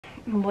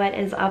What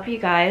is up, you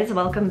guys?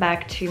 Welcome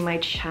back to my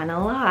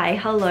channel. Hi,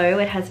 hello.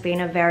 It has been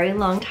a very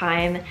long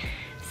time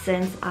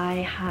since I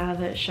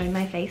have shown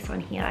my face on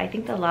here. I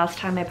think the last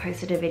time I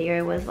posted a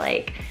video was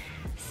like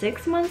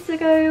 6 months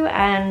ago,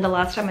 and the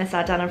last time I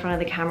sat down in front of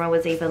the camera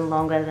was even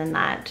longer than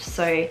that.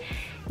 So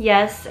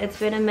yes, it's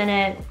been a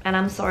minute and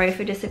I'm sorry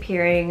for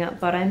disappearing,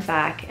 but I'm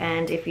back.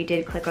 And if you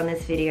did click on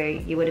this video,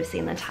 you would have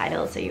seen the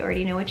title, so you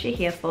already know what you're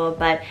here for.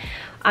 But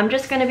I'm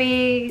just gonna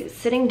be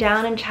sitting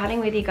down and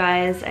chatting with you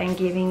guys and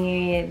giving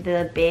you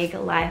the big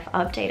life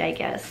update, I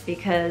guess,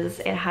 because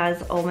it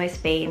has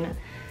almost been,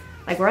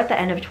 like, we're at the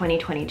end of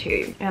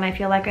 2022 and I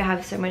feel like I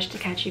have so much to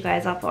catch you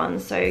guys up on.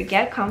 So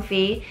get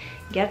comfy,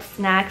 get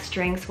snacks,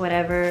 drinks,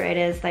 whatever it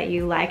is that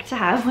you like to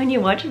have when you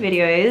watch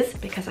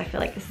videos, because I feel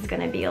like this is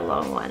gonna be a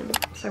long one.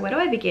 So where do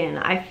I begin?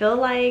 I feel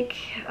like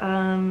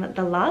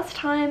the last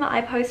time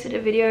I posted a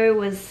video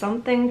was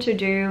something to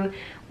do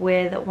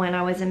with when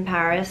I was in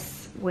Paris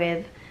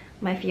with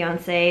my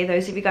fiance.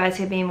 Those of you guys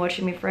who've been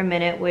watching me for a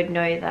minute would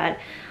know that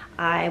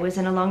I was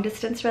in a long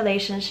distance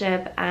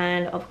relationship,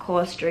 and of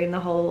course during the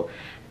whole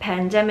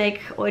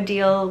pandemic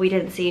ordeal we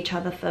didn't see each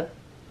other for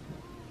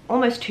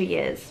almost 2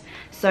 years.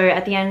 So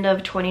at the end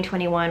of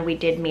 2021 we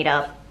did meet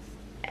up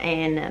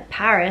in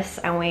Paris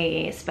and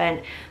we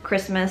spent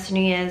Christmas,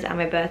 New Year's and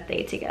my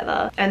birthday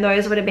together, and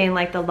those would have been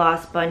like the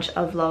last bunch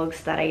of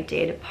vlogs that I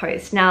did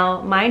post.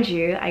 Now mind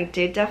you, I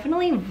did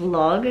definitely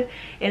vlog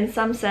in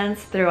some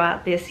sense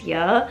throughout this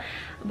year,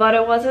 but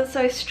it wasn't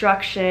so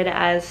structured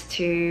as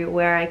to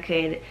where I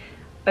could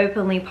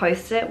openly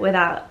post it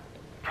without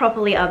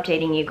properly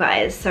updating you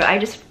guys. So I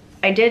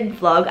did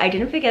vlog, I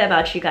didn't forget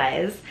about you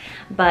guys,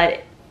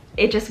 but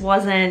it just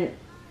wasn't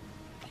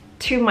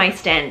to my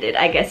standard,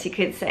 I guess you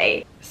could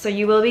say. So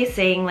you will be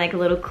seeing like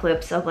little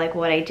clips of like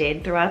what I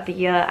did throughout the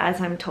year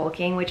as I'm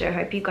talking, which I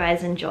hope you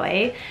guys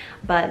enjoy,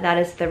 but that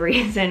is the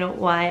reason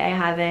why I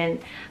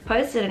haven't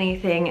posted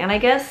anything. And I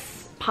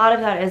guess part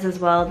of that is as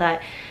well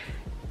that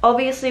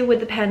obviously with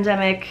the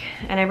pandemic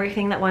and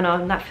everything that went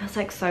on, that feels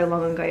like so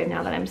long ago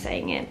now that I'm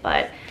saying it,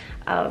 but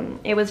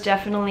it was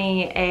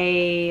definitely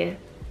a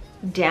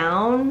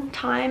down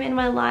time in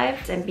my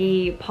life, and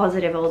be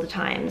positive all the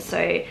time.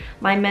 So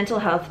my mental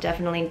health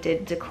definitely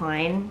did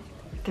decline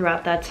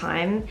throughout that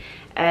time,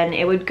 and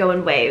it would go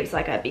in waves.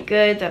 Like I'd be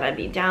good, then I'd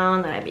be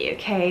down, then I'd be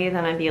okay,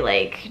 then I'd be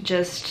like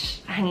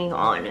just hanging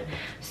on.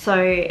 So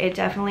it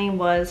definitely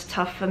was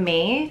tough for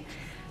me,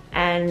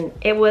 and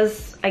it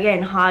was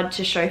again hard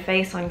to show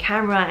face on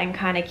camera and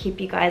kind of keep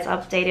you guys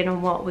updated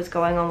on what was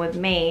going on with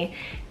me,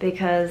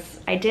 because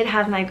I did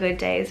have my good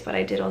days but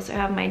I did also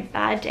have my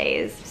bad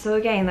days. So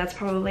again, that's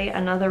probably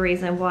another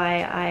reason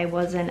why I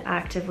wasn't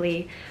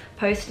actively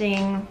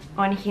posting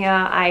on here.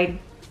 I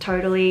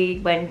totally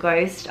went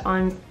ghost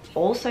on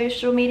all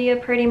social media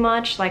pretty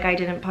much. Like I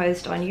didn't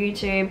post on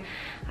YouTube,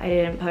 I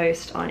didn't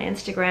post on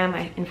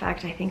Instagram. In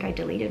fact, I think I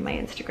deleted my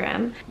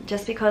Instagram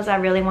just because I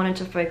really wanted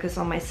to focus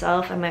on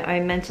myself and my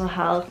own mental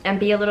health and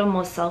be a little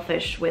more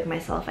selfish with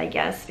myself, I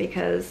guess,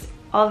 because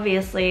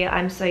obviously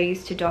I'm so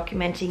used to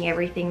documenting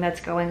everything that's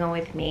going on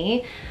with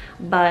me.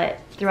 But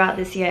throughout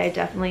this year, it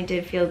definitely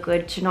did feel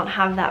good to not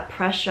have that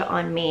pressure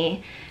on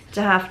me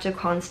to have to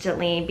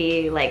constantly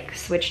be like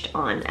switched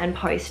on and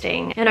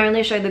posting and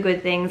only show the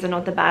good things and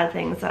not the bad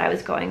things that I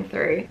was going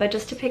through. But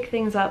just to pick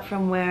things up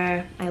from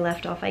where I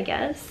left off, I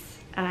guess,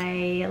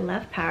 I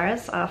left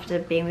Paris after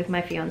being with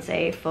my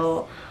fiance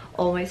for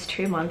almost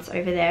 2 months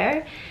over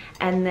there.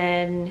 And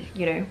then,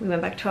 you know, we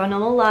went back to our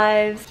normal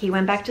lives. He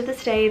went back to the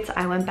States,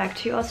 I went back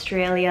to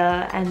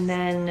Australia, and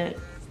then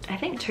I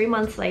think 2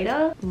 months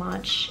later,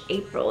 March,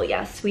 April,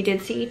 yes, we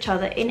did see each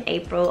other in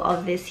April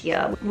of this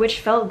year, which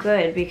felt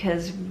good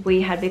because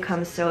we had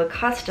become so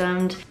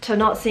accustomed to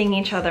not seeing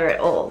each other at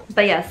all.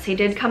 But yes, he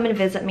did come and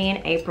visit me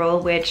in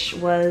April, which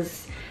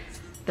was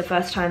the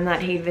first time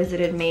that he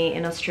visited me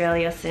in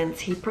Australia since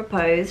he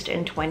proposed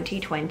in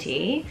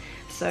 2020.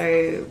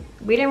 So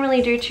we didn't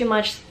really do too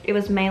much. It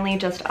was mainly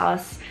just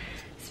us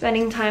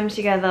spending time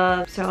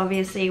together. So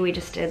obviously we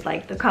just did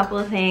like the couple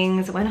of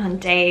things, went on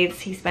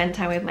dates, he spent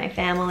time with my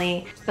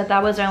family, but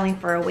that was only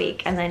for a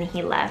week and then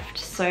he left.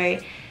 So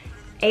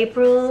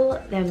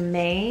April, then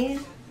May,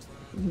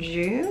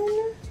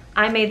 June,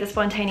 I made the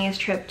spontaneous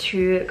trip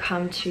to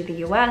come to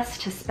the US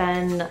to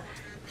spend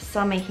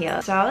summer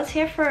here. So I was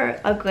here for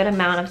a good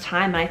amount of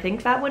time, and I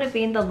think that would have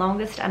been the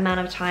longest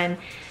amount of time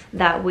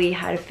that we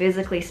had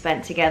physically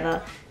spent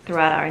together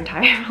throughout our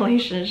entire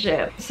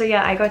relationship. So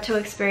yeah, I got to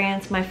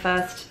experience my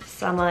first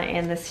summer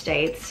in the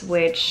States,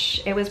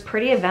 which it was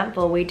pretty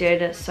eventful. We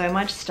did so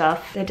much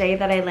stuff. The day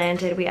that I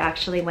landed, we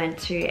actually went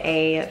to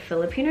a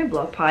Filipino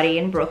block party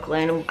in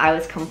Brooklyn. I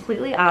was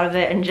completely out of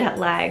it and jet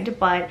lagged,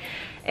 but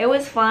it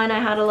was fun. I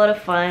had a lot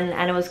of fun,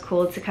 and it was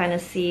cool to kind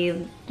of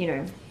see, you you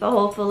know, the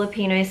whole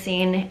Filipino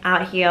scene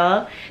out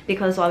here,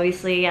 because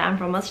obviously I'm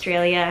from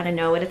Australia and I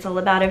know what it's all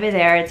about over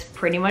there. It's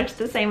pretty much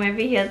the same over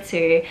here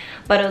too,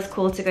 but it was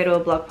cool to go to a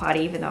block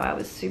party even though I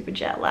was super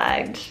jet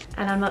lagged.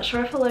 And I'm not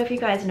sure if a lot of you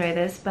guys know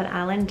this, but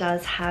Alan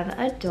does have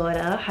a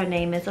daughter. Her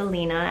name is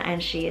Alina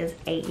and she is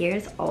 8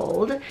 years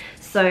old.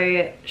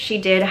 So she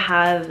did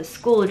have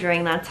school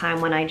during that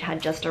time when I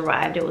had just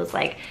arrived. It was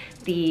like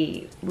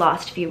the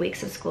last few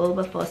weeks of school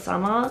before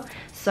summer.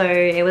 So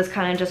it was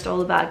kind of just all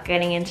about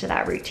getting into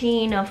that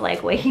routine of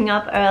like waking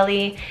up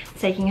early,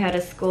 taking her to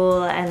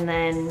school, and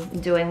then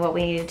doing what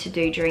we needed to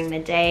do during the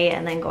day,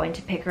 and then going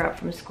to pick her up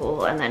from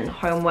school, and then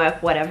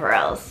homework, whatever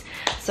else.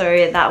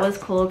 So that was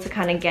cool to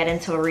kind of get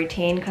into a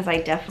routine, because I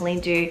definitely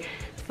do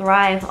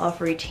thrive off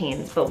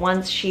routines. But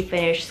once she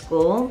finished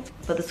school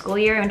for the school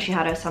year and she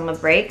had her summer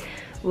break,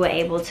 we were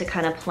able to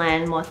kind of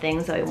plan more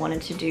things that we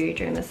wanted to do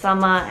during the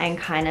summer and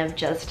kind of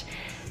just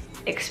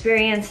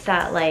experience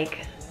that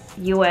like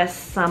US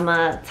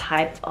summer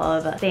type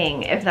of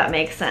thing, if that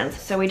makes sense.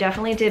 So we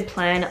definitely did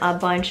plan a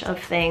bunch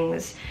of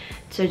things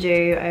to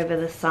do over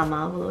the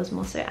summer. Well, it was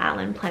more so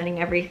Alan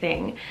planning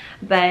everything.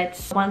 But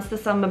once the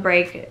summer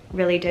break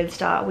really did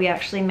start, we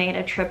actually made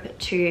a trip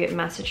to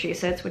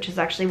Massachusetts, which is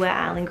actually where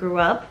Alan grew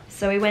up.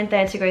 So we went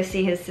there to go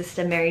see his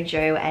sister Mary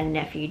Jo and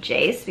nephew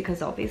Jace,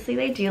 because obviously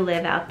they do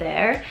live out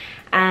there.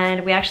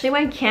 And we actually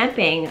went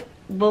camping.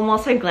 Well, more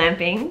so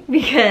glamping,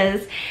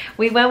 because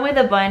we went with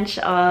a bunch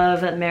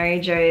of Mary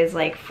Jo's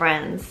like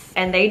friends,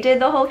 and they did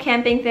the whole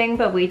camping thing,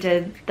 but we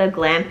did the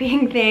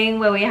glamping thing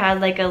where we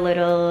had like a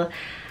little,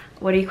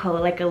 what do you call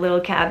it, like a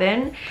little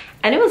cabin.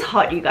 And it was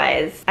hot, you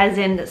guys, as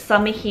in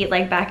summer heat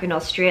like back in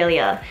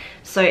Australia.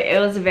 So it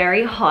was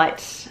very hot,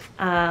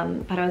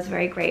 but I was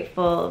very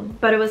grateful.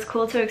 But it was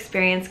cool to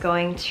experience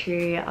going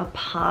to a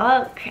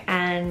park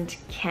and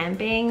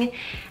camping.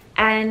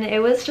 And it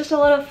was just a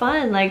lot of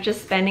fun, like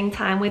just spending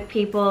time with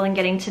people and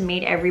getting to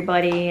meet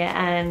everybody.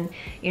 And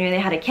you know, they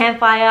had a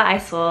campfire. I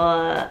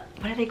saw,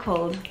 what are they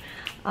called?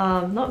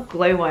 Not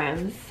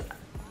glowworms.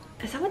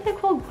 Is that what they're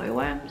called?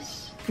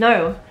 Glowworms?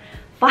 No,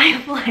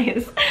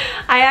 fireflies.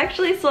 I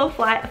actually saw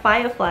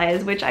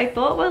fireflies, which I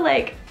thought were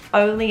like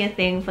only a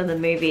thing for the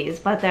movies,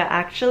 but they're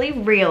actually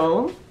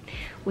real.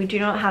 We do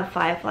not have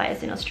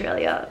fireflies in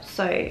Australia,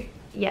 so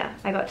yeah,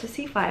 I got to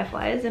see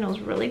fireflies and it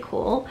was really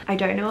cool. I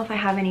don't know if I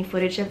have any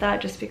footage of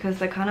that, just because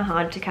they're kind of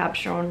hard to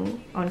capture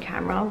on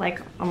camera, like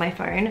on my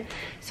phone.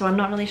 So I'm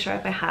not really sure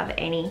if I have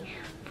any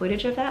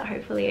footage of that.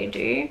 Hopefully I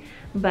do.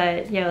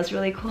 But yeah, it was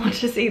really cool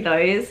to see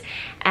those.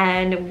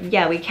 And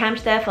yeah, we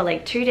camped there for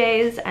like 2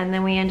 days, and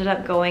then we ended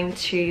up going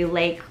to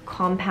Lake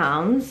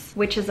Compounds,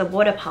 which is a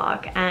water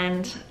park.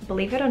 And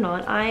believe it or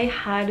not, I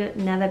had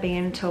never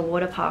been to a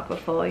water park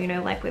before, you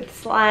know, like with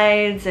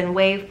slides and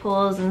wave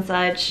pools and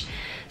such.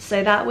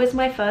 So that was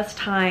my first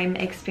time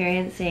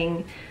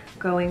experiencing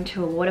going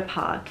to a water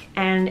park.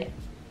 And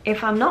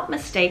if I'm not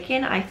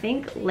mistaken, I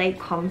think Lake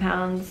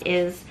Compounds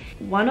is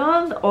one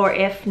of, or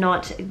if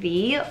not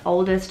the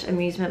oldest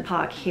amusement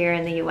park here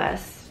in the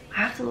US.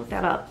 I have to look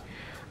that up.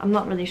 I'm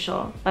not really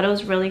sure, but it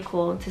was really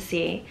cool to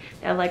see.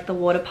 They have like the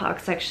water park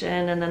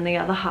section, and then the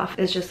other half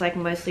is just like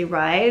mostly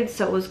rides.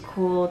 So it was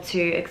cool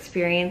to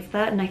experience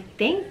that. And I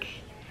think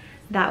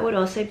that would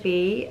also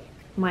be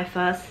my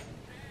first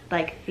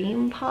like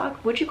theme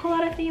park. Would you call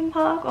that a theme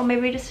park? Or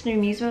maybe just an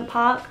amusement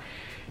park?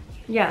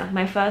 Yeah,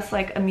 my first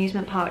like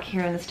amusement park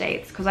here in the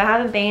States, because I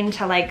haven't been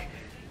to like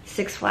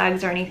Six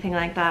Flags or anything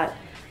like that.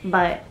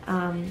 But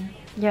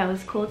yeah, it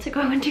was cool to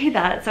go and do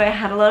that. So I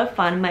had a lot of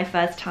fun my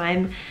first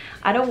time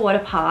at a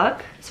water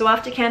park. So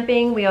after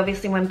camping, we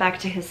obviously went back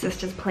to his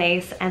sister's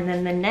place, and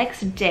then the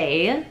next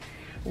day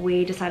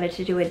we decided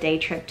to do a day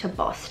trip to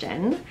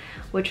Boston,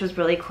 which was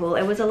really cool.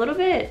 It was a little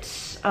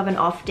bit of an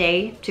off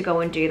day to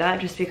go and do that,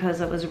 just because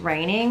it was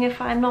raining,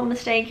 if I'm not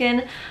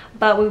mistaken.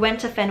 But we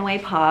went to Fenway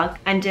Park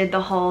and did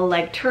the whole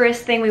like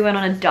tourist thing. We went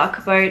on a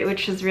duck boat,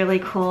 which was really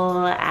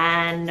cool,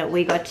 and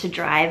we got to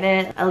drive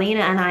it.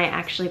 Alina and I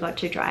actually got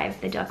to drive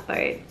the duck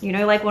boat. You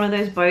know, like one of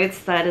those boats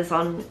that is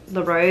on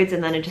the roads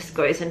and then it just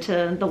goes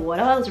into the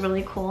water. It was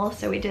really cool.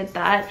 So we did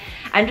that,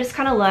 and just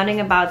kind of learning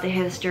about the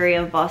history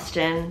of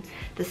Boston,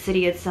 the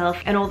city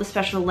itself, and all the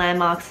special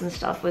landmarks and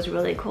stuff was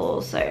really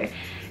cool. So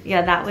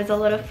yeah, that was a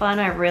lot of fun.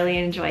 I really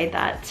enjoyed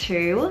that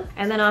too.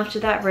 And then after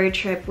that road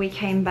trip, we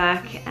came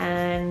back,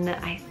 and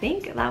I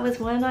think that was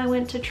when I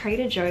went to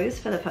Trader Joe's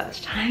for the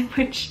first time,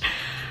 which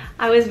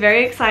I was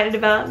very excited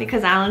about,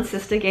 because Alan's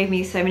sister gave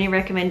me so many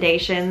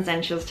recommendations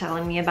and she was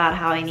telling me about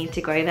how I need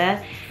to go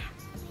there.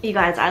 You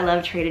guys, I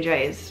love Trader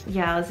Joe's.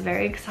 Yeah, I was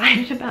very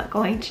excited about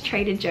going to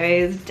Trader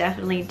Joe's.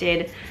 Definitely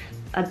did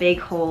a big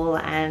haul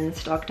and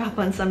stocked up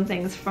on some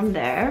things from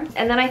there.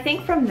 And then I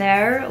think from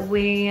there,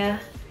 we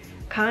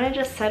kind of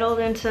just settled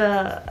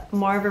into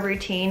more of a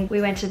routine. We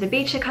went to the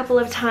beach a couple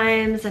of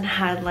times and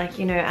had like,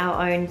 you know,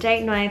 our own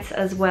date nights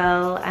as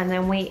well. And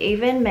then we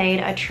even made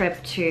a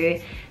trip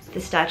to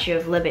the Statue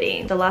of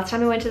Liberty. The last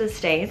time I went to the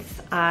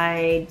States,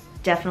 I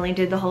definitely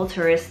did the whole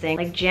tourist thing,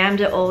 like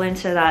jammed it all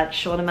into that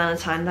short amount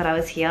of time that I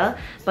was here.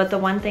 But the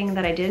one thing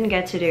that I didn't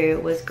get to do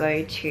was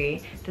go to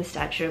the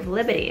Statue of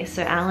Liberty.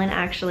 So Alan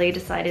actually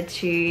decided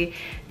to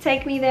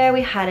take me there.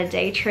 We had a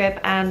day trip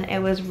and it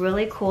was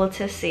really cool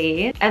to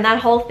see. And that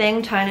whole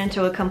thing turned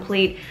into a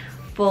complete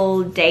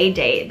full day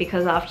date,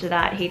 because after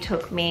that he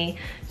took me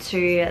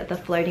to the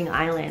floating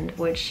island,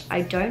 which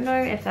I don't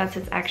know if that's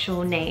its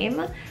actual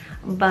name,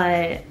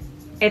 but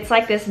it's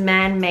like this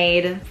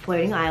man-made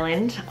floating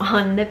island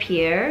on the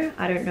pier.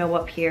 I don't know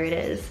what pier it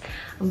is,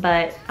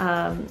 but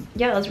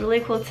yeah, it was really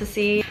cool to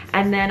see.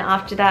 And then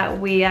after that,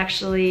 we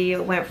actually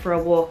went for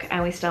a walk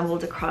and we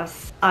stumbled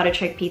across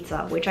artichoke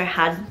pizza, which I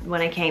had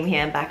when I came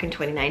here back in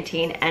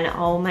 2019. And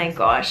oh my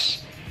gosh,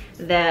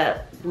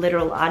 the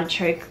literal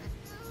artichoke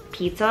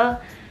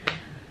pizza,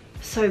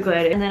 so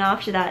good. And then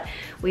after that,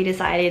 we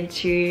decided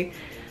to,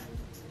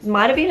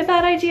 might have been a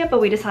bad idea, but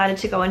we decided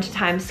to go into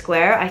Times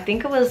Square. I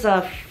think it was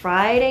a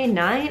Friday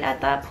night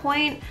at that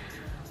point.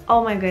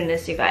 Oh my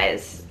goodness, you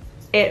guys.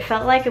 It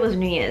felt like it was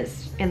New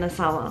Year's in the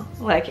summer.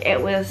 Like,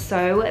 it was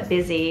so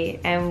busy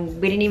and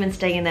we didn't even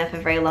stay in there for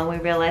very long. We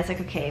realized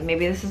like, okay,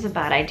 maybe this is a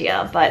bad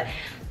idea, but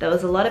there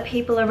was a lot of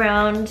people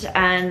around,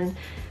 and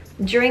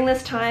during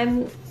this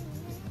time,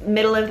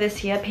 middle of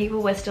this year,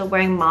 people were still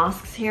wearing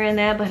masks here and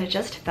there, but it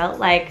just felt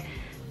like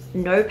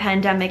no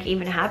pandemic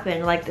even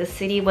happened. Like, the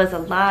city was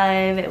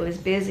alive, it was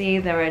busy,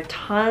 there were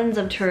tons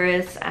of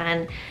tourists,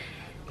 and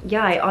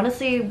yeah, I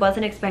honestly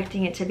wasn't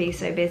expecting it to be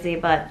so busy,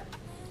 but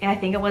I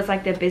think it was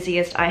like the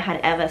busiest I had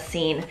ever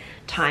seen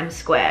Times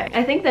Square.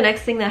 I think the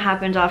next thing that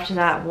happened after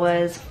that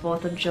was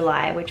 4th of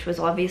July, which was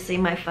obviously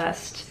my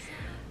first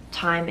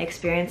time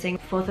experiencing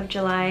 4th of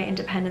July,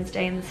 Independence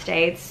Day in the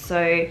States.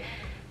 So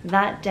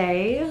that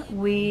day,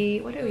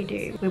 what did we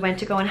do? We went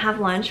to go and have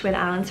lunch with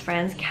Alan's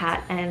friends,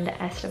 Kat and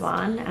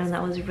Esteban, and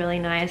that was really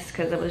nice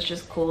because it was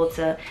just cool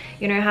to,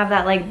 you know, have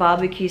that like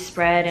barbecue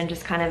spread and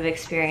just kind of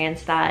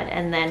experience that.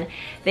 And then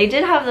they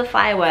did have the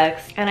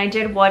fireworks, and I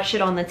did watch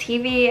it on the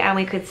TV, and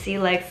we could see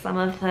like some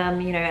of them,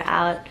 you know,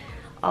 out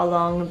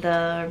along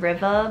the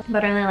river,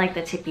 but only like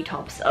the tippy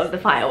tops of the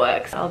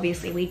fireworks.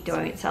 Obviously, we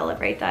don't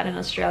celebrate that in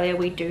Australia.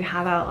 We do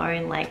have our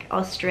own like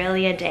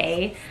Australia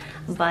Day,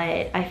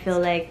 but I feel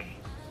like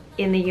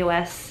in the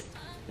US,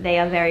 they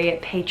are very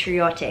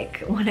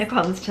patriotic when it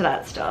comes to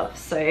that stuff.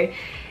 So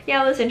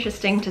yeah, it was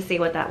interesting to see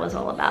what that was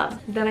all about.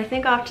 Then I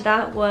think after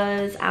that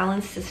was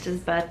Alan's sister's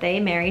birthday,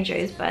 Mary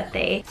Jo's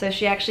birthday. So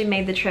she actually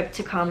made the trip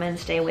to come and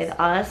stay with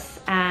us,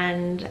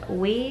 and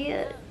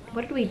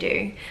what did we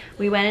do?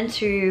 We went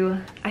into,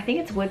 I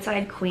think it's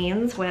Woodside,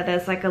 Queens, where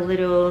there's like a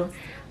little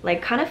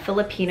like kind of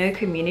Filipino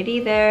community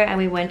there, and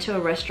we went to a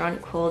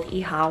restaurant called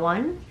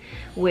Ihawan,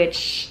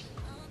 which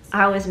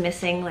I was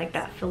missing like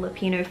that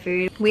Filipino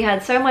food. We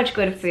had so much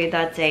good food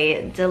that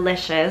day,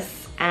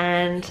 delicious.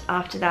 And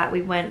after that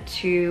we went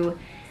to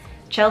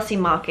Chelsea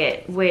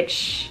Market,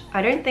 which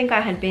I don't think I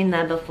had been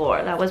there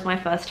before. That was my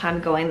first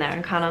time going there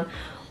and kind of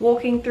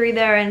walking through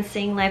there and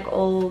seeing like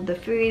all the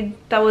food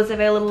that was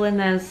available. And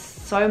there's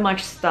so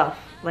much stuff,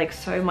 like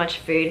so much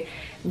food.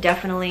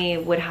 Definitely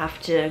would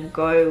have to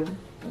go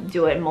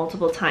do it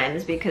multiple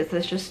times because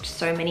there's just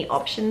so many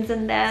options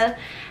in there.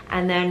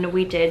 And then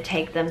we did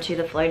take them to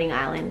the floating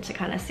island to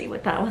kind of see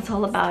what that was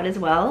all about as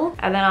well.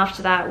 And then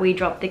after that we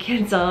dropped the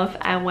kids off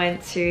and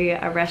went to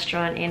a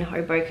restaurant in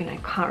Hoboken. I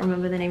can't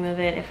remember the name of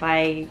it. If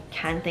I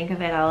can think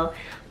of it, I'll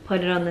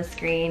put it on the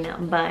screen,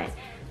 but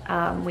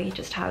we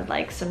just had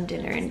like some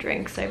dinner and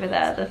drinks over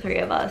there, the three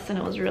of us, and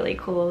it was really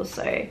cool.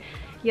 So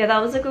yeah,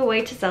 that was a good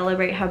way to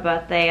celebrate her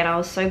birthday, and I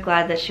was so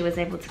glad that she was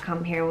able to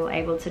come here and we were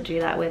able to do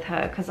that with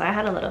her because I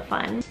had a lot of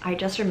fun. I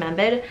just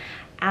remembered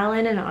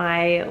Alan and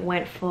I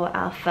went for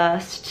our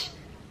first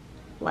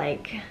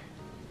like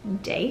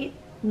date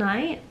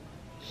night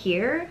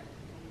here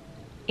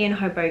in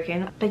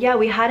Hoboken. But yeah,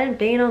 we hadn't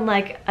been on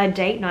like a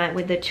date night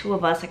with the two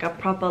of us, like a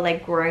proper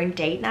like grown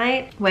date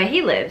night where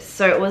he lives.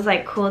 So it was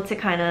like cool to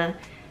kind of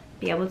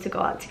be able to go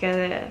out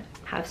together,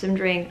 have some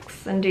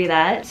drinks and do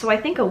that. So I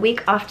think a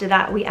week after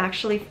that we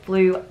actually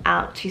flew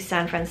out to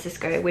San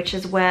Francisco, which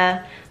is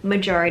where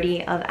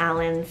majority of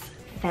Alan's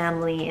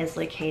family is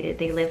located.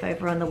 They live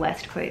over on the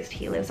west coast,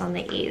 he lives on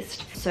the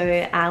east.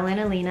 So Alan,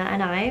 Alina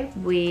and I,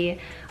 we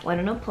went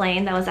on a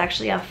plane. That was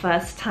actually our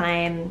first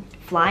time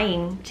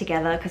flying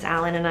together because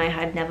Alan and I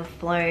had never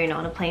flown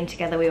on a plane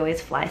together. We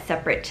always fly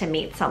separate to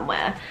meet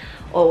somewhere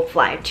or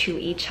fly to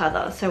each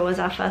other. So it was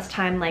our first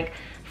time like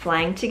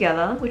flying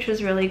together, which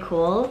was really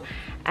cool.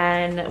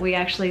 And we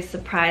actually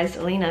surprised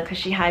Alina because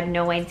she had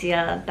no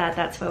idea that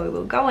that's where we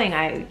were going.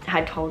 I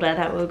had told her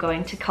that we were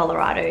going to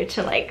Colorado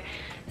to like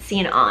see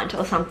an aunt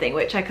or something,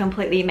 which I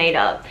completely made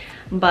up.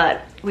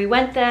 But we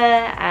went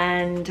there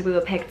and we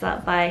were picked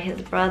up by his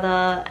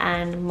brother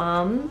and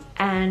mum,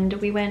 and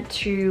we went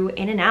to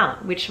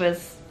In-N-Out, which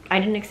was, I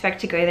didn't expect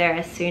to go there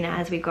as soon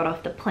as we got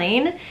off the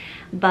plane,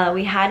 but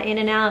we had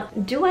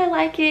In-N-Out. Do I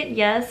like it?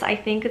 Yes, I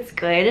think it's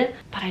good,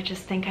 but I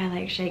just think I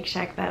like Shake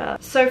Shack better.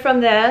 So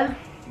from there,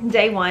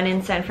 day one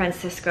in San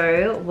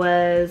Francisco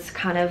was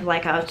kind of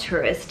like our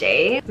tourist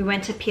day. We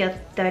went to Pier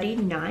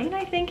 39,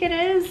 I think it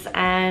is,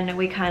 and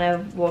we kind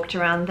of walked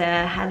around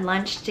there, had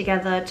lunch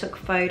together, took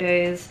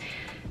photos,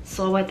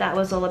 saw what that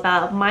was all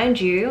about. Mind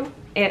you,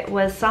 it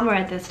was summer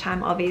at this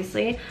time,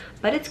 obviously,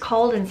 but it's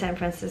cold in San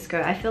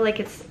Francisco. I feel like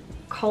it's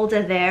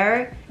colder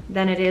there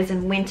than it is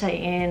in winter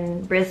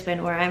in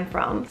Brisbane, where I'm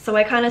from. So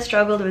I kind of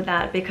struggled with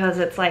that, because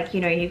it's like,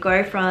 you know, you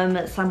go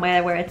from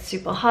somewhere where it's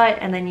super hot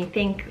and then you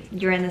think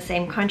you're in the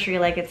same country,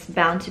 like it's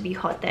bound to be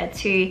hot there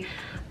too,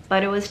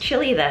 but it was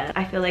chilly there.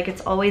 I feel like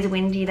it's always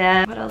windy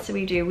there. What else did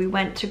we do? We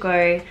went to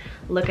go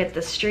look at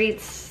the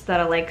streets that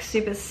are like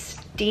super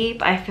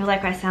steep. I feel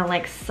like I sound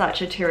like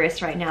such a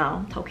tourist right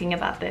now talking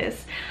about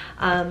this,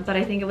 but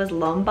I think it was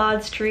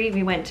Lombard Street.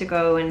 We went to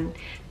go and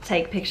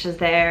take pictures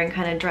there and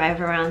kind of drive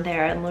around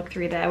there and look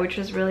through there, which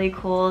was really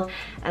cool.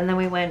 And then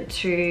we went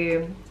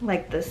to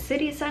like the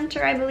city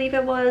center, I believe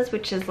it was,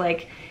 which is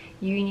like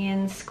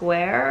Union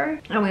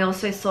Square. And we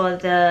also saw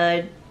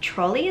the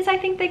trolleys, I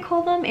think they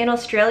call them. In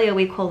Australia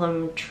we call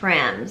them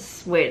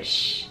trams,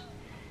 which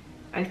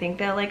I think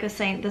they're like the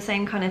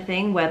same kind of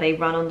thing, where they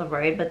run on the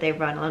road but they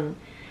run on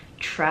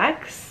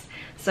tracks.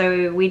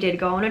 So we did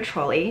go on a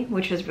trolley,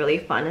 which was really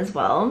fun as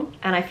well.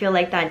 And I feel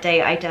like that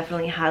day I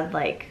definitely had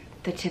like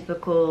the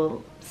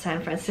typical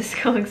San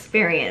Francisco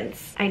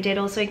experience. I did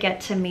also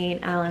get to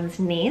meet Alan's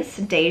niece,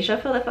 Deja,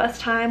 for the first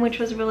time, which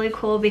was really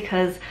cool,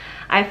 because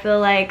I feel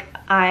like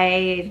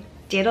I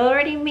did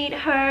already meet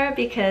her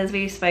because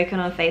we've spoken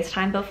on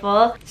FaceTime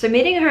before. So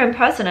meeting her in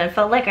person, it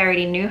felt like I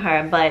already knew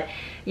her, but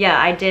yeah,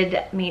 I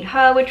did meet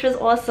her, which was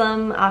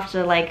awesome.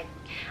 After like,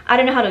 I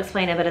don't know how to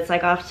explain it, but it's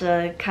like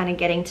after kind of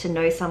getting to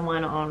know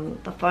someone on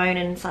the phone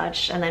and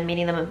such, and then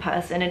meeting them in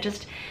person, it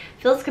just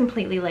feels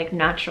completely like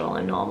natural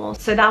and normal.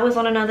 So that was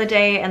on another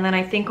day. And then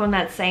I think on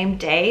that same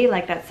day,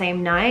 like that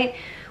same night,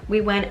 we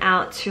went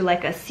out to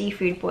like a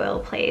seafood boil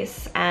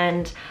place.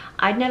 And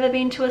I'd never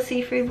been to a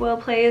seafood boil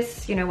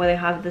place, you know, where they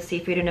have the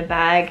seafood in a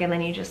bag and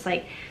then you just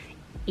like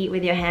eat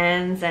with your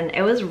hands, and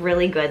it was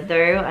really good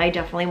though. I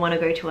definitely want to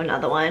go to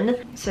another one.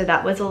 So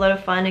that was a lot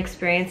of fun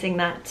experiencing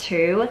that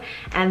too.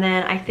 And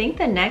then I think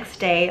the next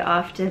day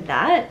after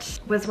that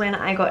was when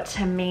I got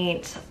to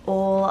meet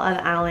all of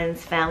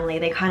Alan's family.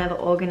 They kind of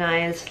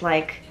organized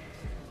like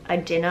a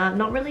dinner,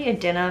 not really a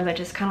dinner, but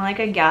just kind of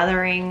like a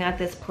gathering at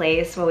this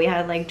place where we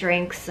had like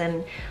drinks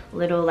and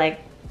little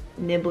like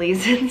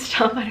nibblies and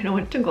stuff. I don't know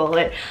what to call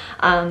it.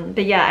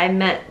 But yeah, I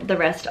met the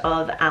rest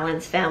of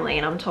Alan's family,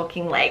 and I'm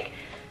talking like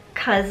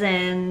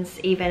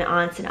cousins, even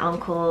aunts and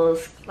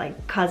uncles,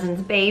 like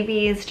cousins'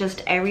 babies,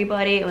 just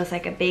everybody. It was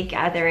like a big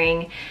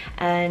gathering,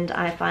 and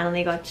I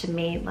finally got to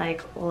meet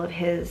like all of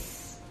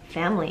his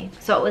family.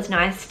 So it was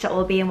nice to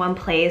all be in one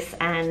place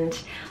and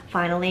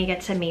finally get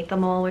to meet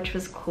them all, which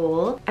was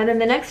cool. And then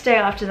the next day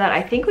after that,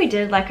 I think we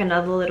did like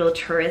another little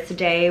tourist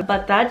day,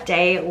 but that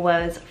day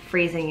was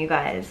freezing, you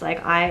guys.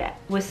 Like I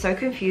was so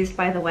confused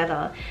by the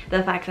weather,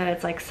 the fact that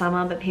it's like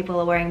summer but people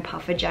are wearing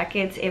puffer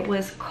jackets. It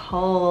was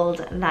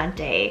cold that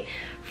day,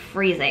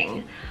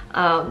 freezing.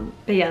 But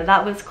yeah,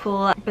 that was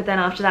cool. But then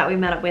after that we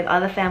met up with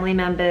other family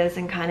members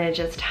and kind of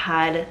just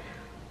had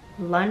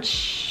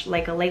lunch,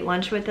 like a late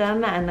lunch with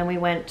them. And then we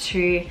went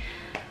to,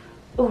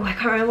 oh, I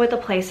can't remember what the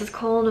place is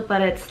called,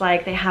 but it's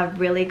like they have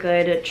really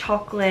good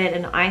chocolate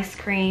and ice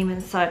cream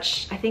and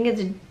such. I think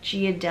it's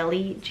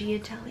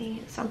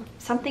Ghirardelli,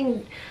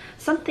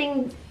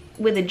 something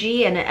with a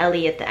G and an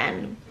L-E at the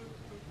end.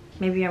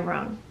 Maybe I'm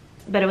wrong,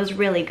 but it was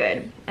really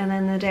good. And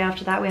then the day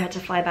after that we had to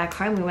fly back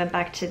home. We went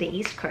back to the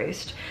East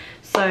Coast.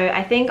 So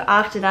I think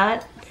after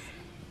that,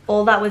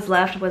 all that was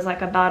left was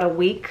like about a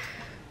week.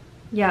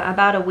 Yeah,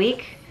 about a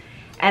week.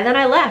 And then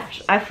I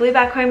left. I flew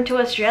back home to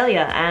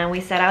Australia and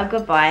we said our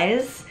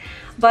goodbyes.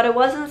 But it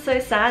wasn't so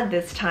sad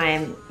this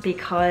time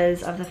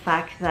because of the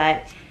fact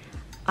that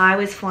I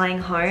was flying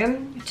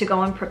home to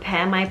go and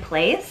prepare my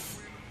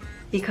place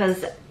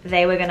because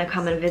they were gonna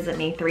come and visit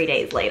me 3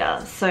 days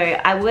later. So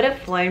I would have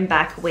flown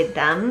back with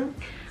them,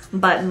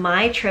 but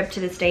my trip to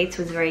the States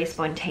was very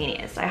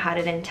spontaneous. I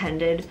hadn't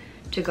intended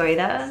to go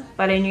there,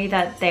 but I knew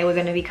that they were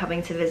gonna be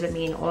coming to visit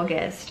me in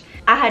August.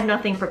 I had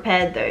nothing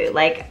prepared though.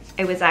 Like,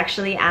 it was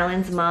actually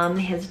Alan's mum,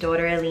 his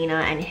daughter Alina,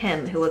 and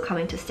him who were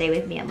coming to stay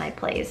with me at my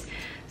place.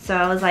 So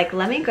I was like,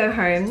 let me go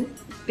home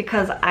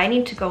because I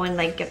need to go and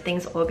like get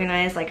things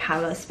organized, like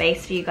have a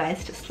space for you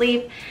guys to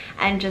sleep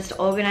and just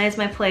organize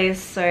my place.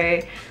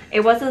 So it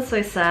wasn't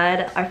so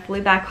sad. I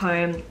flew back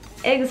home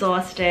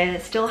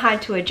exhausted, still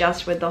had to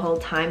adjust with the whole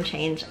time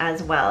change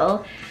as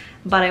well.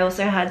 But I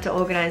also had to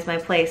organize my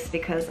place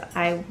because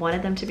I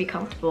wanted them to be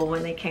comfortable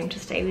when they came to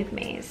stay with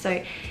me.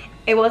 So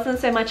it wasn't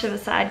so much of a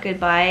sad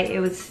goodbye. It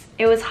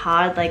was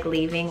hard, like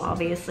leaving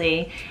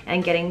obviously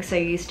and getting so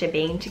used to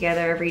being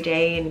together every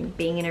day and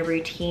being in a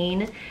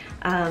routine.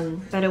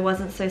 But it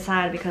wasn't so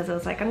sad because I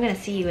was like, I'm gonna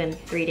see you in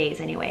 3 days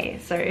anyway,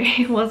 so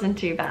it wasn't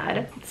too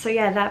bad. So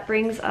yeah, that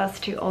brings us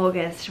to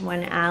August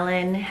when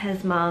Alan,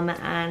 his mum,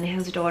 and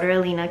his daughter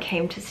Alina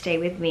came to stay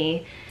with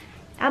me.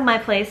 at my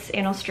place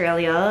in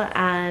Australia,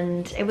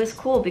 and it was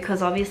cool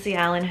because obviously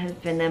Alan has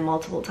been there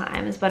multiple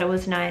times, but it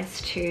was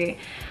nice to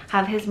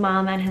have his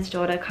mom and his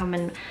daughter come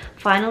and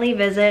finally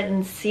visit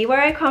and see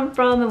where I come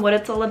from and what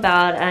it's all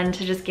about, and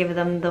to just give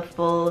them the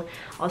full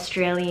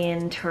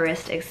Australian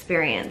tourist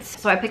experience.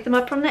 So I picked them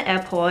up from the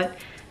airport.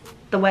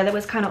 The weather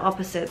was kind of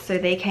opposite, so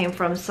they came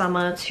from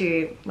summer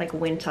to like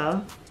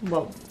winter.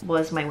 Well,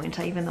 was my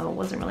winter, even though it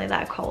wasn't really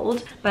that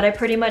cold. But I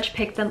pretty much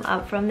picked them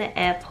up from the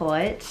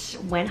airport,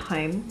 went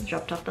home,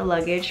 dropped off the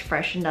luggage,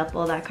 freshened up,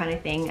 all that kind of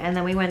thing, and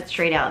then we went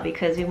straight out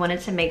because we wanted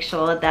to make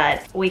sure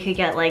that we could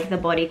get like the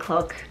body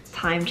clock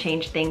time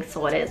change thing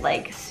sorted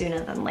like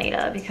sooner than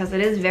later, because it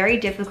is very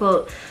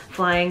difficult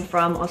flying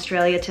from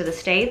Australia to the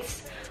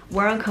States.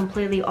 We're on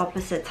completely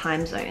opposite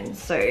time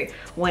zones. So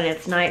when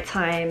it's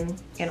nighttime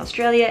in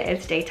Australia,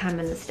 it's daytime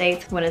in the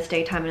States. When it's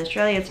daytime in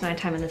Australia, it's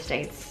nighttime in the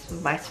States,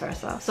 vice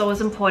versa. So it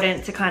was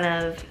important to kind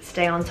of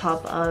stay on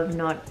top of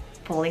not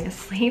falling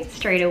asleep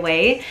straight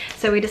away.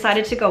 So we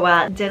decided to go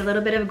out, did a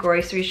little bit of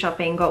grocery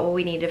shopping, got what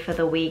we needed for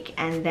the week,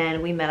 and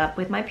then we met up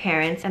with my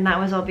parents. And that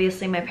was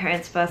obviously my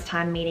parents' first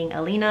time meeting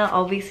Alina.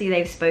 Obviously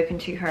they've spoken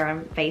to her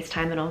on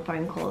FaceTime and on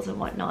phone calls and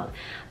whatnot,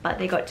 but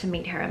they got to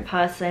meet her in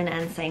person,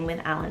 and same with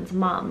Alan's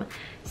mum.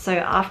 So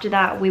after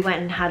that we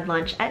went and had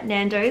lunch at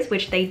Nando's,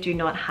 which they do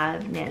not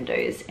have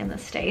Nando's in the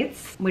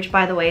States, which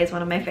by the way is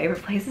one of my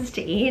favorite places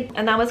to eat.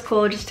 And that was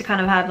cool, just to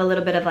kind of have a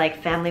little bit of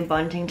like family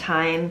bonding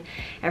time,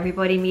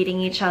 everybody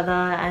meeting each other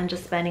and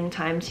just spending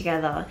time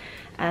together.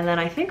 And then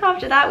I think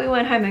after that we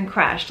went home and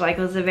crashed. Like,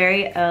 it was a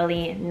very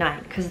early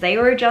night because they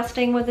were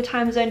adjusting with the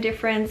time zone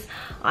difference.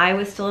 I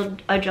was still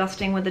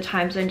adjusting with the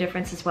time zone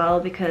difference as well,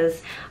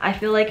 because I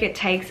feel like it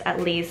takes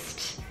at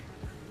least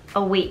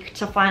a week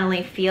to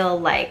finally feel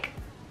like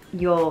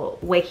you're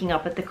waking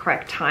up at the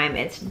correct time.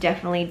 It's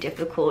definitely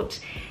difficult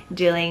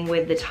dealing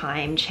with the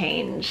time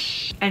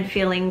change and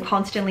feeling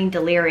constantly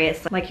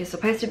delirious, like you're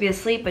supposed to be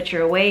asleep but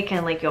you're awake,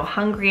 and like you're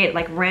hungry at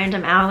like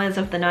random hours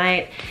of the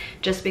night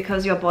just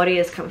because your body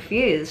is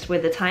confused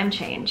with the time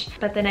change.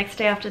 But the next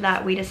day after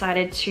that we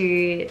decided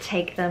to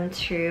take them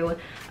to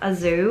a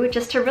zoo,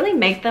 just to really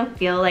make them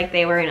feel like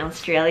they were in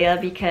Australia,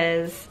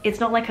 because it's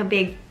not like a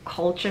big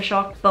culture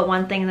shock. But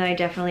one thing that I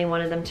definitely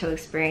wanted them to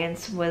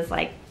experience was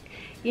like,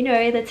 you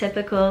know, the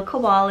typical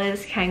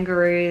koalas,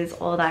 kangaroos,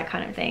 all that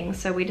kind of thing.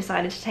 So we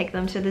decided to take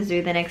them to the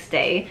zoo the next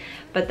day.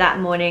 But that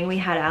morning we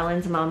had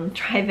Alan's mum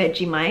try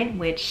Vegemite,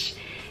 which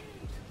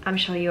I'm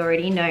sure you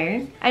already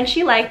know. And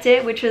she liked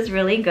it, which was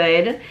really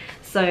good.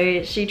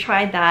 So she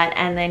tried that,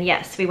 and then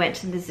yes, we went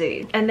to the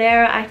zoo. And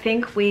there I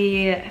think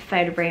we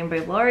fed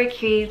rainbow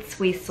lorikeets,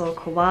 we saw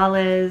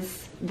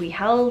koalas, we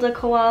held a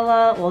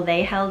koala, or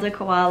they held a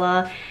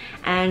koala,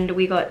 and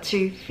we got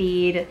to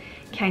feed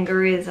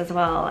kangaroos as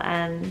well.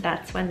 And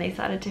that's when they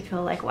started to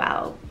feel like,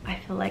 wow, I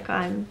feel like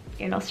I'm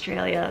in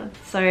Australia.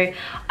 So I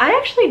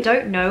actually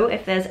don't know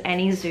if there's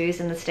any zoos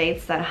in the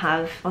States that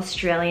have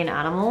Australian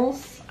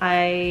animals.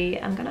 I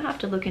am gonna have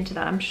to look into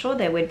that. I'm sure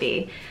there would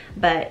be,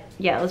 but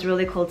yeah, it was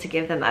really cool to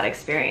give them that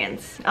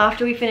experience.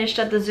 After we finished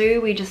at the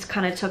zoo, we just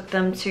kind of took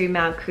them to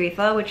Mount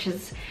Coot-tha, which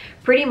is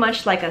pretty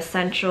much like a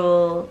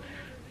central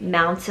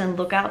mountain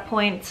lookout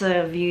point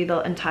to view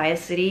the entire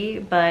city.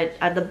 But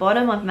at the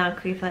bottom of Mount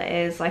Coot-tha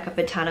is like a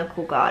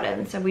botanical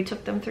garden, so we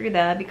took them through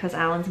there because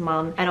Alan's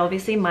mum and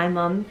obviously my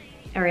mum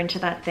are into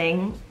that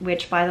thing,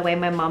 which by the way,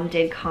 my mum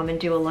did come and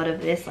do a lot of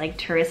this like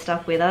tourist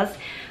stuff with us,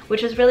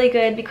 which was really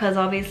good because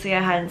obviously I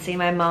hadn't seen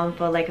my mum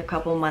for like a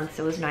couple months.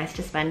 It was nice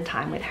to spend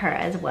time with her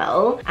as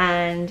well.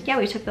 And yeah,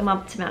 we took them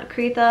up to Mount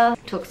Coot-tha,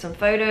 took some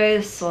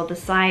photos, saw the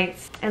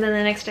sights, and then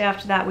the next day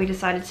after that we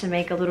decided to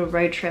make a little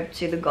road trip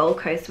to the Gold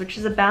Coast, which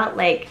is about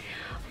like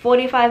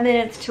 45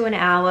 minutes to an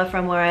hour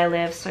from where I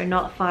live, so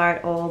not far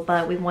at all.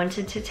 But we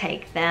wanted to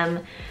take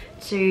them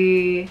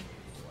to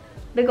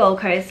the Gold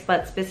Coast,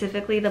 but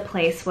specifically the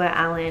place where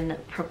Alan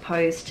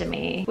proposed to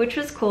me, which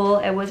was cool.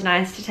 It was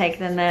nice to take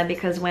them there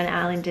because when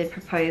Alan did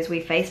propose,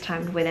 we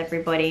FaceTimed with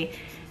everybody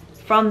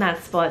from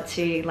that spot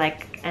to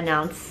like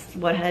announce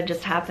what had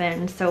just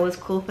happened. So it was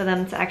cool for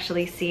them to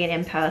actually see it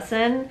in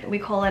person. We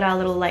call it our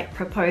little like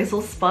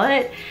proposal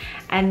spot.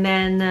 And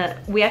then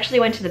we actually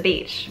went to the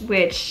beach,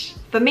 which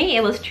for me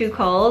it was too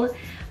cold.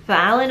 For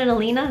Alan and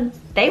Alina,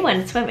 they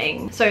went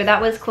swimming. So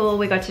that was cool.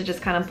 We got to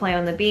just kind of play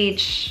on the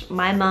beach.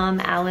 My mum,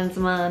 Alan's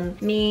mum,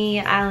 me,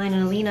 Alan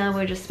and Alina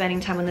were just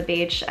spending time on the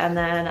beach, and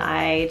then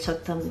I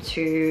took them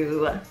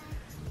to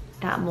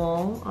that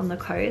mall on the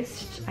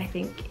coast. I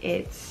think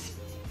it's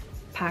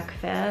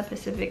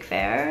Pacific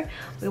Fair.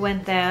 We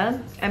went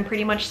there and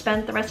pretty much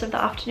spent the rest of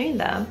the afternoon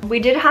there. We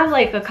did have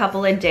like a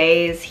couple of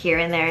days here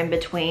and there in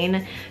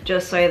between,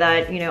 just so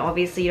that, you know,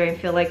 obviously you don't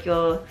feel like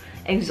you're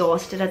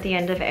exhausted at the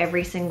end of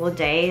every single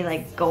day.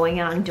 Like going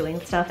out and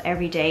doing stuff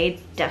every day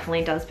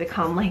definitely does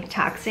become like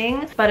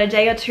taxing. But a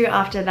day or two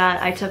after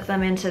that I took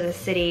them into the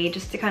city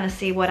just to kind of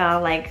see what our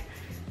like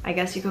I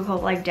guess you could call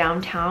it like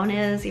downtown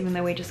is, even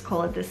though we just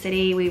call it the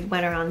city. We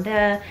went around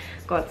there,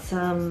 got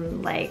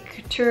some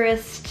like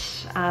tourist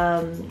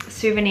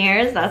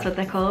souvenirs, that's what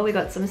they're called. We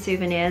got some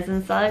souvenirs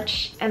and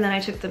such. And then I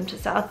took them to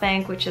South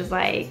Bank, which is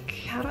like,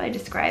 how do I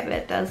describe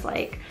it? There's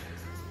like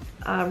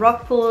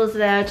rock pools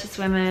there to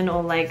swim in,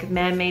 or like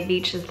man-made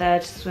beaches there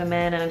to swim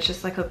in, and it's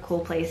just like a cool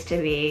place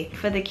to be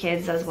for the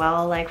kids as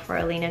well, like for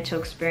Alina to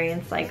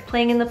experience like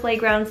playing in the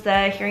playgrounds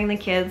there, hearing the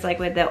kids like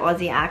with their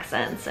Aussie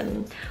accents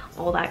and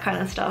all that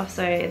kind of stuff.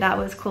 So that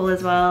was cool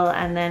as well.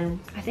 And then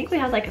I think we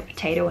had like a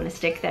potato and a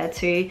stick there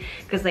too,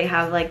 because they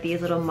have like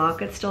these little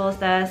market stores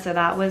there, so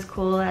that was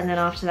cool. And then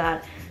after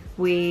that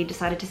we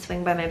decided to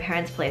swing by my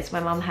parents' place. My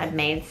mom had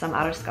made some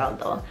arroz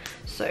caldo,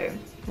 so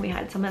we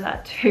had some of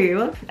that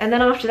too. And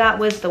then after that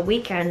was the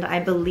weekend, I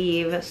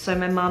believe. So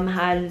my mom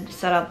had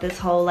set up this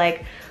whole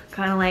like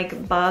kind of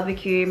like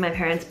barbecue. My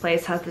parents'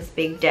 place has this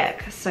big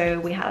deck,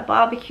 so we had a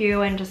barbecue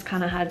and just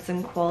kind of had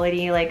some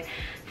quality like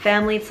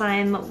family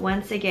time.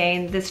 Once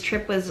again, this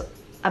trip was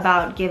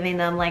about giving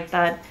them like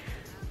that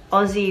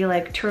Aussie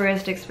like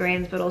tourist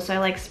experience, but also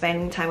like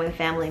spending time with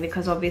family,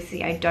 because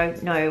obviously I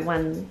don't know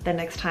when the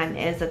next time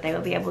is that they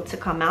will be able to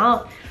come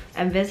out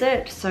and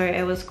visit. So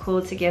it was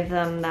cool to give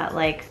them that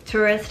like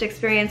tourist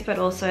experience, but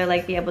also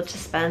like be able to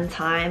spend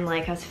time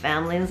like as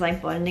families,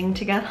 like bonding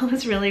together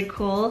was really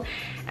cool.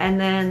 And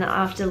then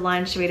after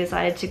lunch we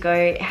decided to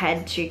go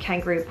head to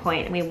Kangaroo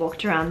Point, and we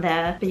walked around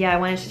there. But yeah, I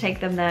wanted to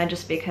take them there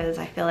just because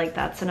I feel like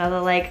that's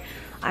another like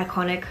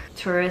iconic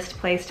tourist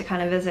place to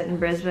kind of visit in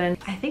Brisbane.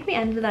 I think we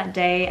ended that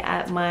day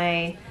at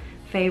my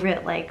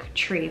favorite like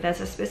tree.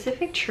 There's a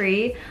specific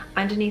tree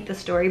underneath the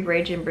Story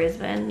Bridge in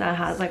Brisbane that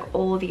has like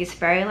all these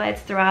fairy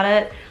lights throughout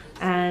it,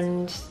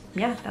 and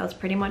yeah, that was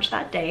pretty much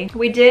that day.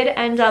 We did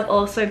end up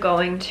also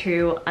going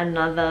to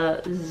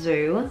another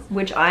zoo,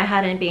 which I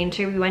hadn't been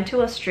to. We went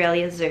to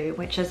Australia Zoo,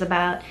 which is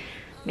about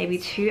maybe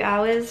 2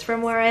 hours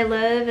from where I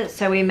live.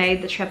 So we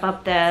made the trip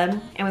up there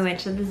and we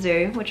went to the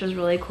zoo, which was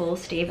really cool,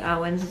 Steve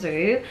Irwin's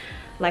Zoo.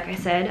 Like I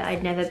said,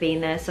 I'd never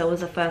been there, so it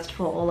was a first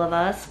for all of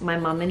us, my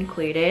mum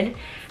included.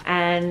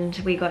 And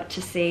we got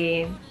to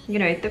see, you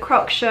know, the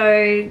croc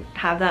show,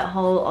 have that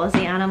whole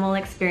Aussie animal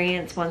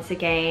experience once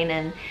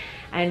again,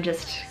 and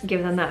just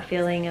give them that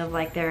feeling of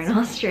like they're in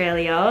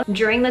Australia.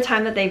 During the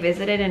time that they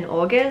visited in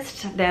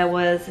August, there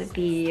was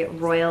the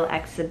Royal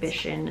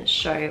Exhibition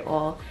Show,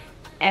 or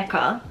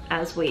ECA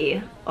as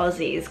we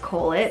Aussies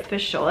call it for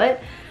short,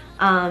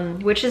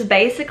 which is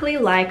basically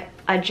like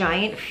a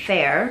giant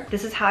fair.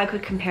 This is how I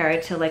could compare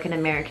it to like an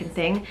American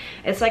thing.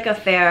 It's like a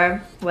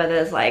fair where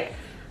there's like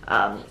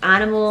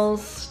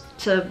animals,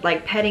 to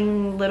like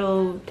petting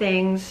little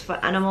things for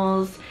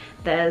animals.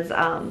 There's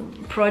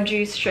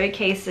produce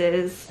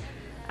showcases.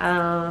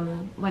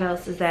 What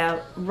else is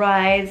there?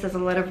 Rides. There's a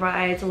lot of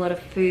rides, a lot of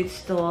food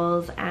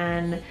stalls,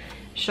 and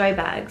show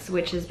bags,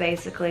 which is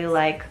basically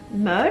like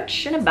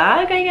merch in a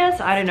bag, I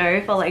guess. I don't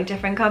know, for like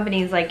different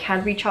companies like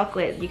Cadbury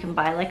chocolate, you can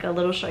buy like a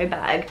little show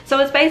bag. So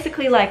it's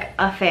basically like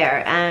a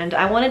fair, and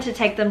I wanted to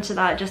take them to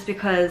that just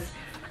because,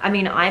 I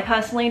mean, I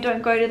personally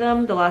don't go to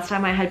them. The last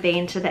time I had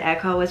been to the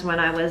ECHO was when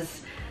I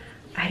was,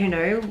 I don't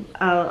know,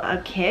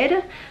 a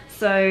kid.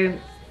 So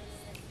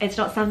it's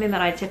not something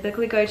that I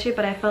typically go to,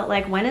 but I felt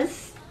like, when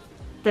is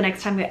the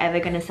next time you're ever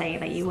going to say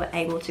that you were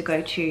able to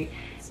go to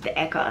the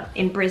ECHA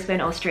in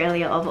Brisbane,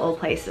 Australia, of all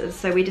places?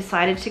 So we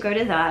decided to go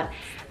to that,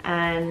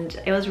 and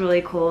it was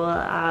really cool.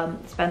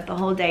 Spent the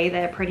whole day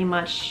there pretty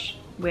much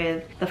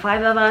with the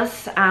 5 of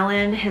us: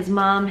 Alan, his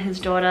mum, his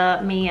daughter,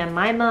 me, and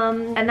my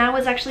mum. And that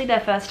was actually their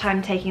first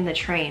time taking the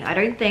train. I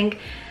don't think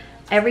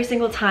every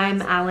single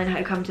time Alan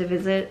had come to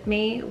visit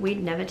me,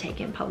 we'd never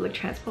taken public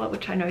transport,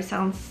 which I know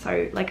sounds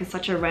so like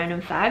such a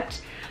random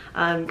fact,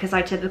 because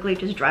I typically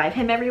just drive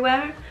him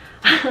everywhere.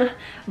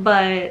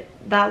 But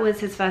that was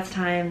his first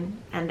time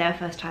and their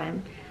first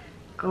time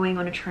going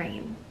on a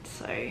train,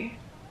 so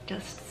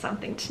just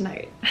something to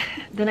note.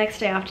 The next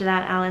day after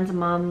that, Alan's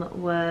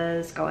mum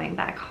was going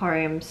back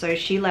home, so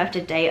she left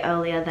a day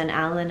earlier than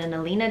Alan and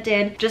Alina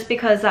did, just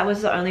because that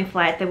was the only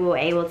flight that we were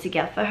able to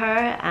get for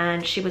her,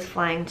 and she was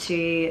flying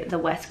to the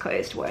west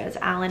coast, whereas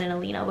Alan and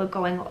Alina were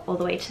going all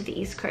the way to the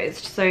east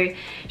coast. So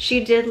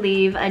she did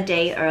leave a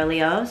day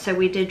earlier, so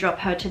we did drop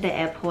her to the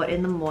airport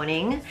in the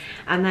morning,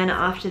 and then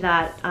after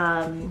that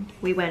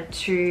we went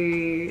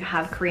to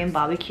have Korean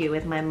barbecue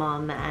with my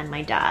mom and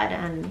my dad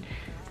and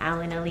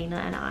Alan, Alina,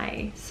 and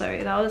I. So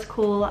that was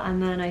cool.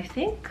 And then I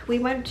think we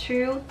went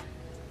to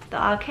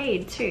the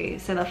arcade too.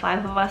 So the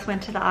 5 of us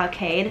went to the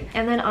arcade.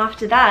 And then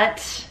after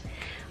that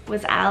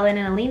was Alan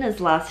and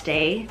Alina's last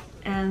day,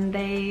 and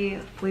they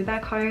flew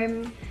back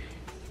home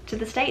to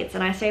the States,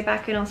 and I stayed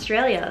back in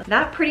Australia.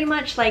 That pretty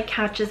much like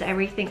catches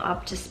everything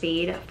up to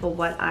speed for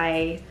what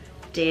I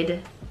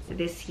did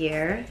this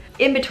year.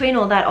 In between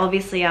all that,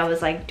 obviously I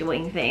was like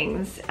doing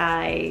things.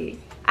 I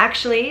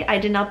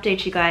didn't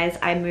update you guys.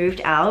 I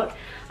moved out.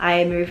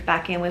 I moved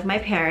back in with my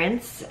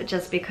parents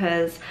just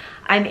because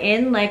I'm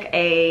in like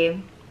a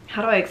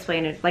how do I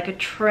explain it? Like a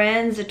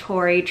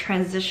transitory,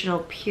 transitional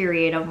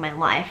period of my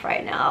life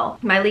right now.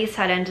 My lease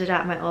had ended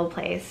at my old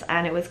place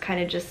and it was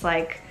kind of just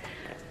like,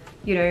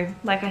 you know,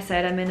 like I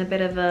said, I'm in a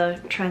bit of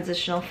a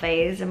transitional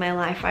phase in my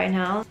life right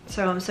now.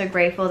 So I'm so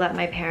grateful that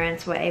my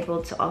parents were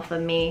able to offer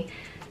me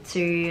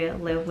to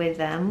live with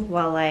them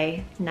while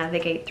I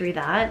navigate through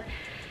that.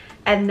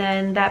 And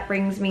then that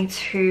brings me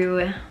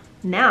to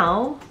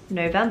now,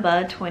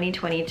 November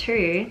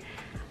 2022,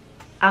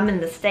 I'm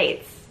in the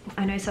States.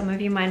 I know some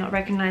of you might not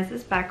recognize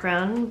this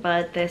background,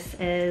 but this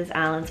is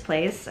Alan's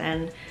place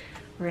and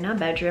we're in our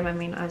bedroom. I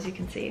mean, as you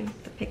can see,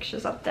 the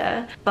picture's up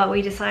there. But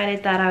we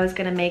decided that I was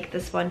gonna make the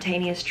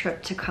spontaneous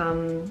trip to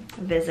come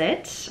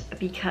visit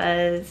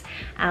because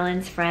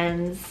Alan's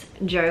friends,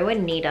 Joe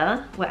and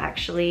Nita, were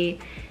actually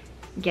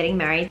getting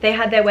married. They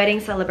had their wedding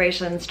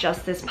celebrations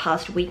just this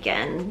past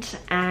weekend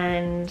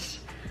and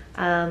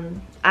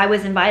I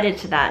was invited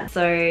to that.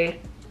 So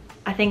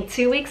I think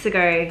 2 weeks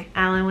ago,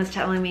 Alan was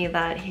telling me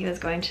that he was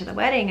going to the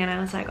wedding and I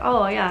was like,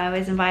 oh yeah, I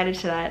was invited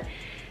to that.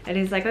 And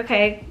he's like,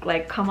 okay,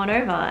 like come on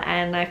over.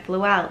 And I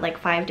flew out like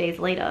 5 days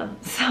later.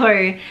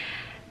 So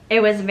it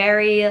was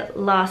very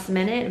last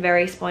minute,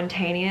 very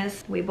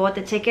spontaneous. We bought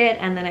the ticket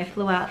and then I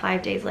flew out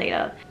 5 days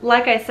later.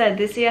 Like I said,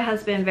 this year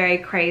has been very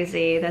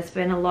crazy. There's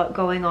been a lot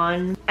going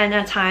on. And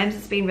at times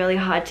it's been really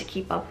hard to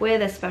keep up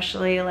with,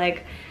 especially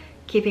like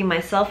keeping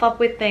myself up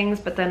with things,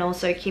 but then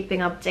also keeping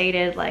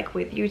updated like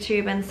with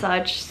YouTube and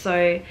such.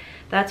 So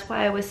that's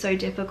why it was so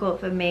difficult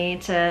for me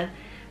to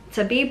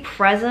be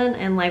present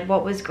in like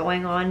what was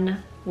going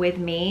on with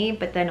me,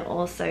 but then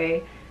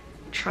also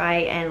try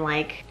and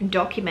like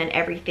document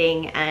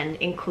everything and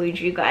include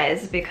you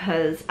guys,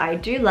 because I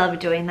do love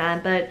doing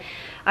that. But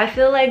I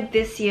feel like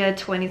this year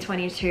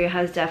 2022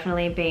 has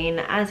definitely been,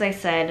 as I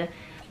said,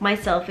 my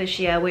selfish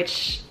year,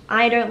 which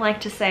I don't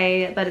like to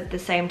say, but at the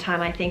same time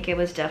I think it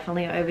was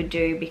definitely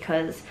overdue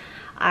because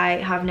I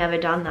have never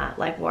done that,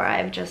 like where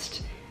I've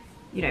just,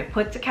 you know,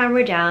 put the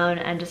camera down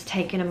and just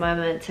taken a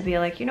moment to be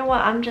like, you know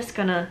what, I'm just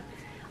gonna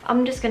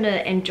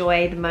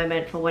enjoy the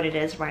moment for what it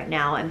is right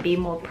now and be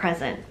more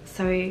present.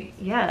 So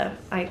yeah,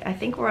 I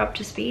think we're up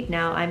to speed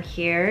now. I'm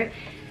here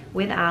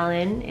with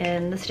Alan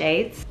in the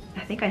States.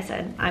 I think I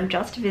said I'm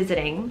just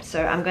visiting,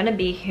 so I'm gonna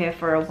be here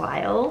for a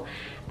while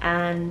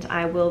and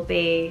I will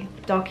be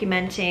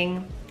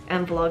documenting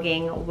and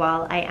vlogging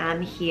while I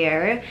am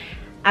here.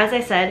 As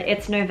I said,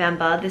 it's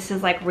November. This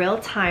is like real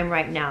time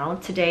right now.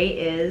 Today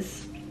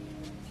is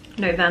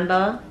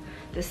November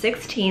the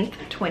 16th,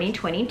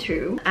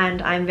 2022,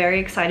 and I'm very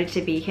excited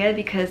to be here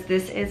because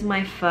this is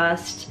my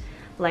first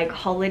like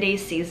holiday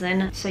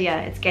season. So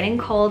yeah, it's getting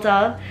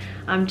colder.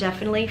 I'm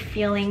definitely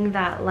feeling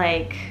that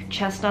like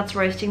chestnuts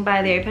roasting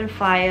by the open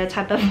fire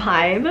type of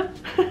vibe.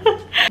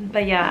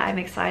 But yeah, I'm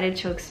excited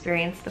to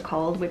experience the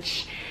cold,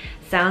 which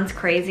sounds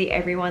crazy.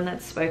 Everyone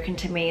that's spoken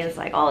to me is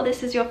like, oh,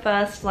 this is your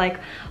first like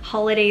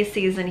holiday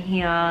season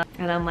here.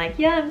 And I'm like,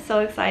 yeah, I'm so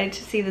excited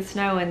to see the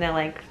snow. And they're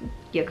like,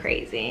 you're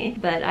crazy.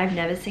 But I've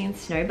never seen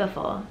snow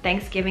before.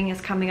 Thanksgiving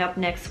is coming up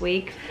next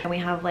week and we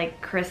have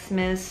like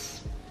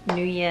Christmas,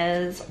 New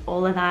Year's,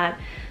 all of that.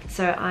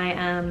 So I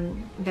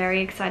am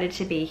very excited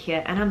to be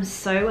here and I'm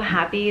so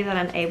happy that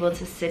I'm able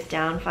to sit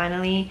down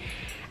finally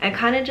and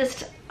kind of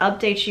just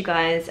update you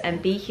guys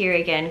and be here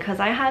again, because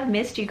I have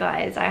missed you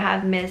guys. I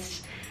have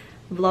missed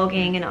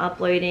vlogging and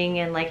uploading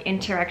and like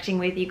interacting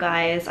with you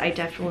guys. I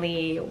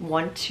definitely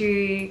want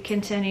to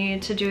continue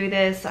to do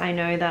this. I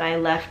know that I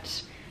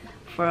left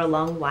for a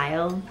long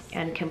while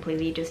and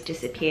completely just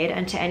disappeared,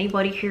 and to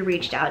anybody who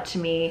reached out to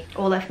me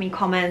or left me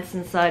comments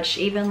and such,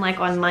 even like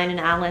on mine and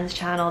Alan's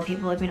channel,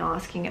 people have been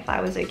asking if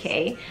I was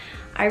okay.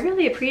 I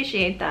really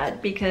appreciate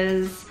that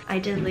because I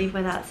did leave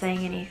without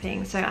saying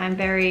anything. So I'm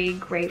very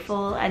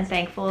grateful and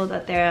thankful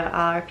that there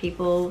are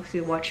people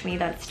who watch me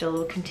that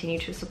still continue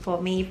to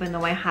support me even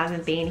though I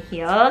haven't been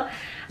here.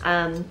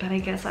 But I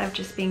guess I've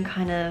just been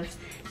kind of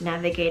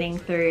navigating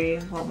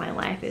through what my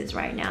life is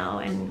right now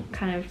and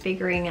kind of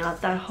figuring out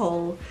that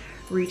whole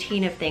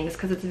routine of things,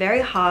 because it's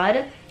very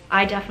hard.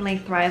 I definitely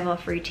thrive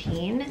off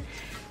routine.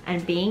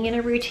 And being in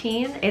a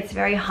routine, it's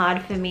very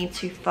hard for me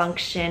to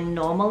function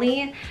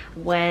normally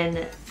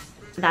when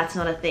that's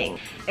not a thing.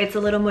 It's a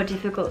little more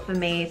difficult for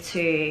me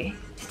to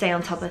stay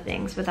on top of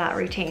things without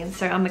routine.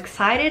 So I'm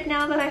excited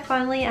now that I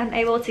finally am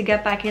able to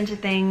get back into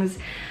things.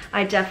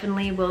 I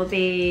definitely will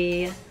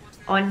be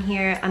on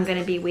here. I'm going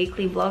to be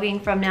weekly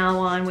vlogging from now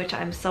on, which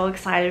I'm so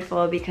excited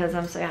for because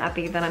I'm so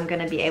happy that I'm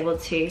going to be able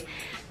to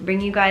bring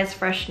you guys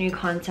fresh new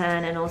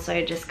content and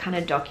also just kind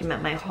of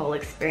document my whole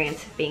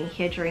experience of being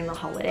here during the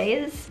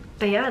holidays.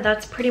 But yeah,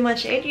 that's pretty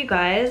much it, you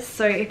guys.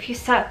 So if you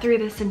sat through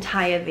this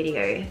entire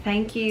video,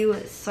 thank you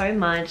so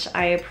much.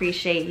 I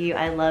appreciate you,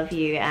 I love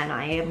you, and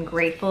I am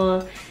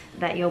grateful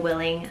that you're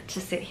willing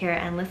to sit here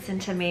and listen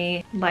to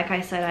me. Like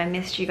I said, I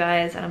missed you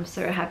guys and I'm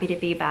so happy to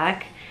be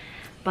back.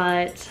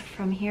 But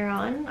from here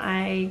on,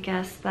 I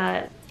guess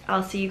that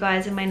I'll see you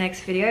guys in my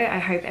next video. I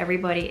hope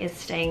everybody is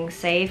staying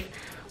safe,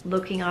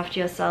 looking after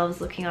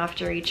yourselves, looking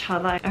after each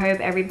other. I hope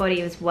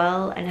everybody is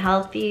well and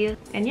healthy.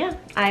 And yeah,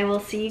 I will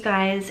see you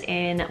guys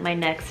in my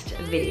next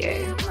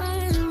video.